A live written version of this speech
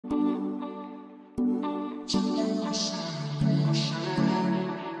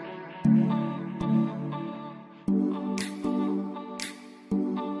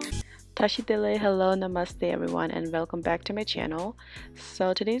Tashidele, hello, namaste everyone, and welcome back to my channel.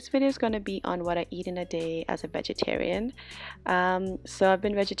 So today's video is going to be on what I eat in a day as a vegetarian. So I've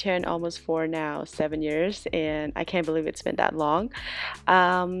been vegetarian almost for now 7 years, and I can't believe it's been that long.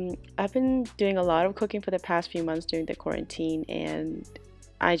 I've been doing a lot of cooking for the past few months during the quarantine, and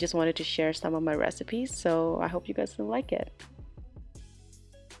I just wanted to share some of my recipes, so I hope you guys will like it.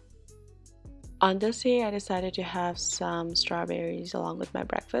 On this day, I decided to have some strawberries along with my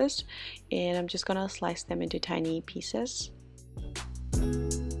breakfast, and I'm just gonna slice them into tiny pieces.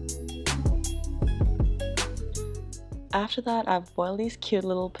 After that, I've boiled these cute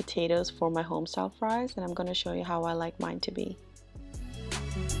little potatoes for my home style fries, and I'm gonna show you how I like mine to be.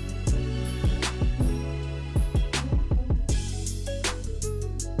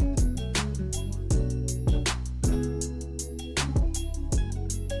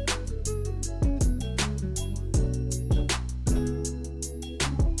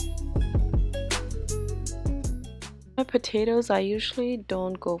 My potatoes, I usually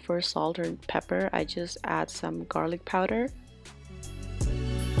don't go for salt or pepper. I just add some garlic powder.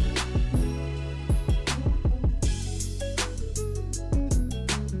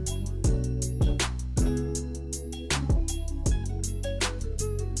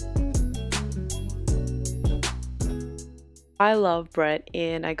 I love bread,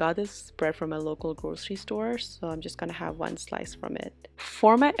 and I got this bread from a local grocery store, so I'm just gonna have one slice from it.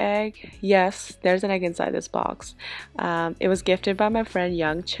 For my egg, yes, there's an egg inside this box. It was gifted by my friend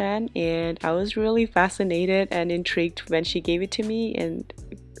Young Chen, and I was really fascinated and intrigued when she gave it to me, and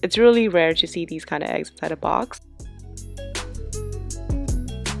it's really rare to see these kind of eggs inside a box.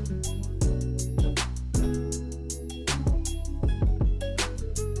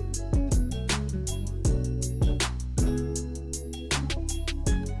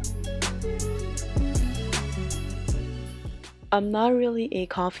 I'm not really a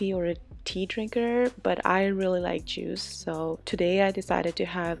coffee or a tea drinker, but I really like juice. So today I decided to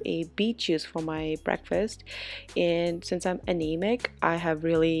have a beet juice for my breakfast. And since I'm anemic, I have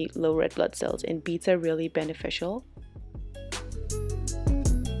really low red blood cells, and beets are really beneficial.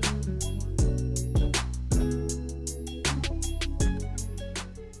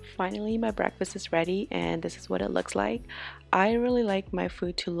 Finally, my breakfast is ready, and this is what it looks like. I really like my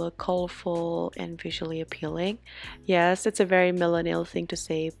food to look colorful and visually appealing. Yes, it's a very millennial thing to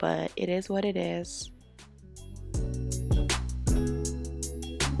say, but it is what it is.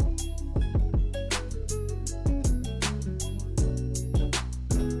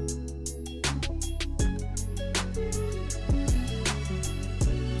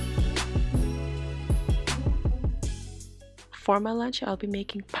 For my lunch, I'll be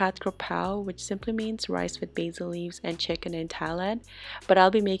making pad krapao, which simply means rice with basil leaves and chicken in Thailand, but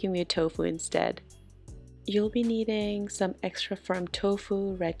I'll be making with tofu instead. You'll be needing some extra firm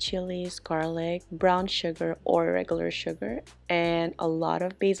tofu, red chilies, garlic, brown sugar or regular sugar, and a lot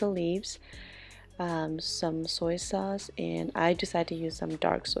of basil leaves, some soy sauce, and I decided to use some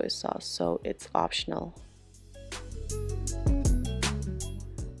dark soy sauce, so it's optional.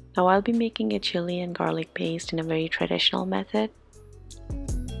 Now I'll be making a chili and garlic paste in a very traditional method.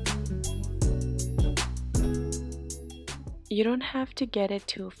 You don't have to get it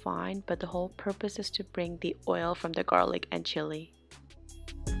too fine, but the whole purpose is to bring the oil from the garlic and chili.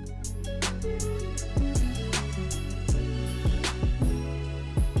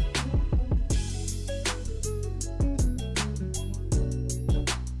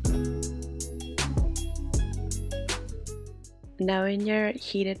 Now in your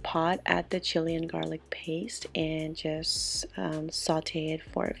heated pot, add the chili and garlic paste and just saute it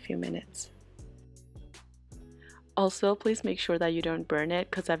for a few minutes. Also, please make sure that you don't burn it,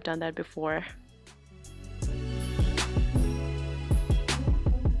 because I've done that before.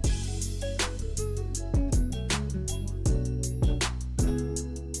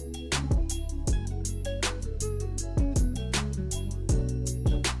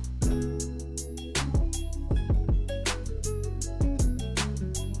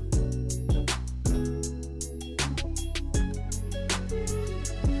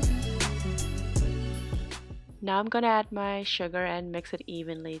 Now I'm gonna add my sugar and mix it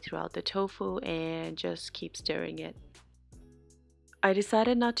evenly throughout the tofu and just keep stirring it. I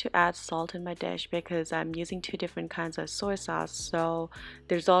decided not to add salt in my dish because I'm using two different kinds of soy sauce, so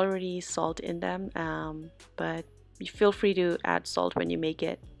there's already salt in them, but feel free to add salt when you make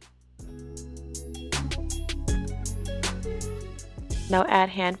it. Now add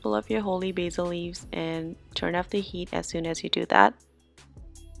a handful of your holy basil leaves and turn off the heat as soon as you do that.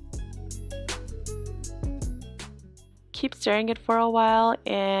 keep stirring it for a while,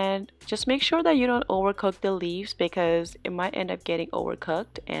 and just make sure that you don't overcook the leaves because it might end up getting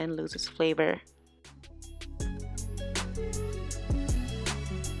overcooked and lose its flavor.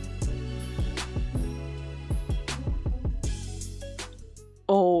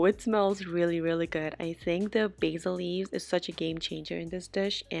 Oh, it smells really good. I think the basil leaves is such a game changer in this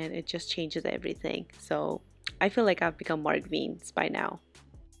dish, and it just changes everything. So I feel like I've become Mark Vines by now.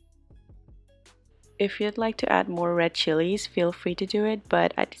 If you'd like to add more red chilies, feel free to do it,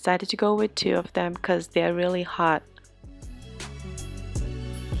 but I decided to go with two of them because they're really hot.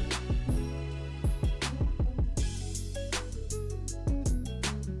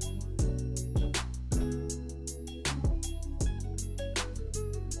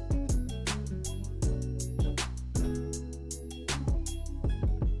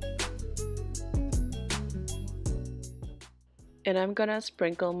 And I'm gonna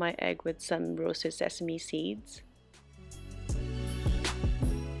sprinkle my egg with some roasted sesame seeds.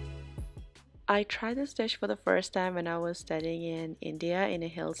 I tried this dish for the first time when I was studying in India in a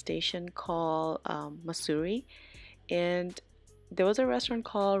hill station called Mussoorie, and there was a restaurant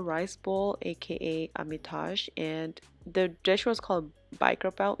called Rice Bowl, aka Amitage, and the dish was called Bai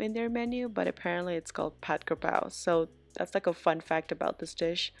Krapao in their menu, but apparently it's called Pad Krapao. So that's like a fun fact about this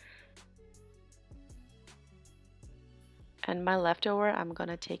dish. And my leftover, I'm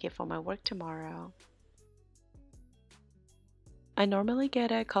gonna take it for my work tomorrow. I normally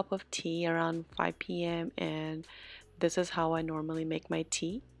get a cup of tea around 5 p.m. and this is how I normally make my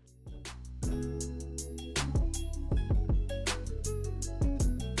tea.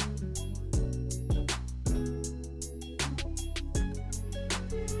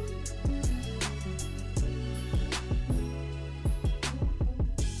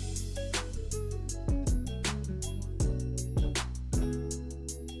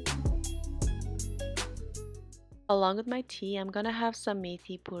 Along with my tea, I'm gonna have some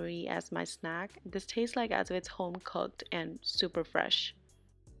methi puri as my snack. This tastes like as if it's home cooked and super fresh.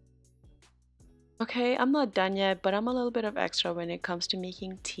 Okay, I'm not done yet, but I'm a little bit of extra when it comes to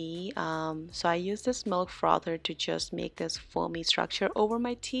making tea. So I use this milk frother to just make this foamy structure over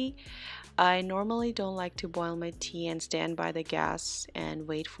my tea. I normally don't like to boil my tea and stand by the gas and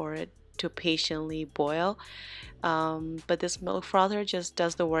wait for it to patiently boil. But this milk frother just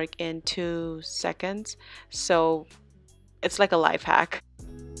does the work in 2 seconds. So it's like a life hack.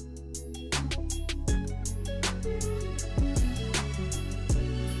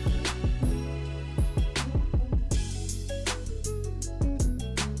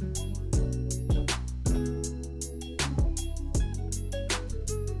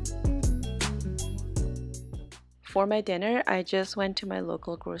 For my dinner, I just went to my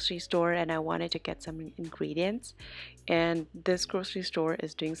local grocery store and I wanted to get some ingredients. And this grocery store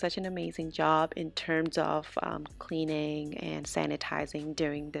is doing such an amazing job in terms of cleaning and sanitizing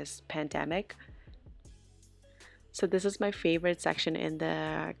during this pandemic. So this is my favorite section in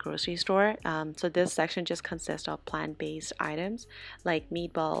the grocery store. So this section just consists of plant-based items like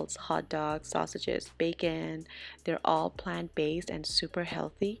meatballs, hot dogs, sausages, bacon. They're all plant-based and super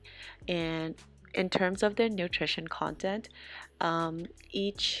healthy. And in terms of their nutrition content,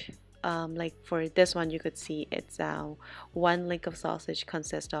 each like for this one, you could see it's one link of sausage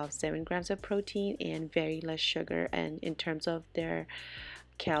consists of 7 grams of protein and very less sugar. And in terms of their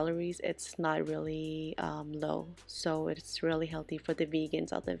calories, it's not really low, so it's really healthy for the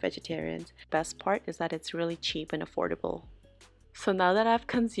vegans or the vegetarians. Best part is that it's really cheap and affordable. So now that I've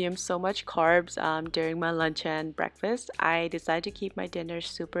consumed so much carbs during my lunch and breakfast, I decided to keep my dinner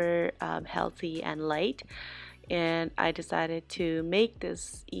super healthy and light. And I decided to make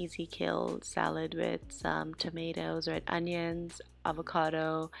this easy kill salad with some tomatoes, red onions,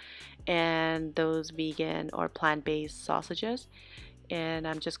 avocado, and those vegan or plant-based sausages. And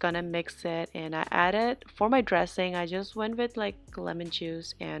I'm just gonna mix it, and I added for my dressing I just went with like lemon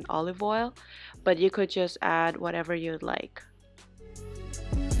juice and olive oil, but you could just add whatever you'd like.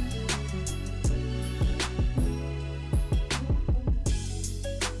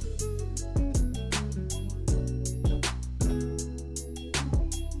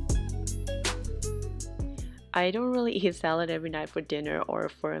 I don't really eat salad every night for dinner or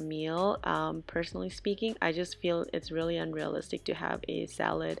for a meal. Personally speaking, I just feel it's really unrealistic to have a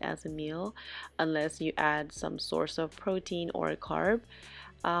salad as a meal unless you add some source of protein or a carb.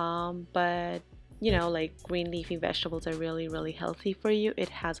 But you know, like green leafy vegetables are really healthy for you. It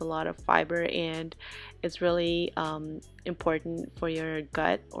has a lot of fiber and it's really important for your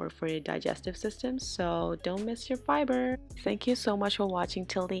gut or for your digestive system. So don't miss your fiber. Thank you so much for watching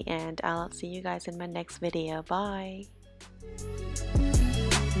till the end. I'll see you guys in my next video. Bye.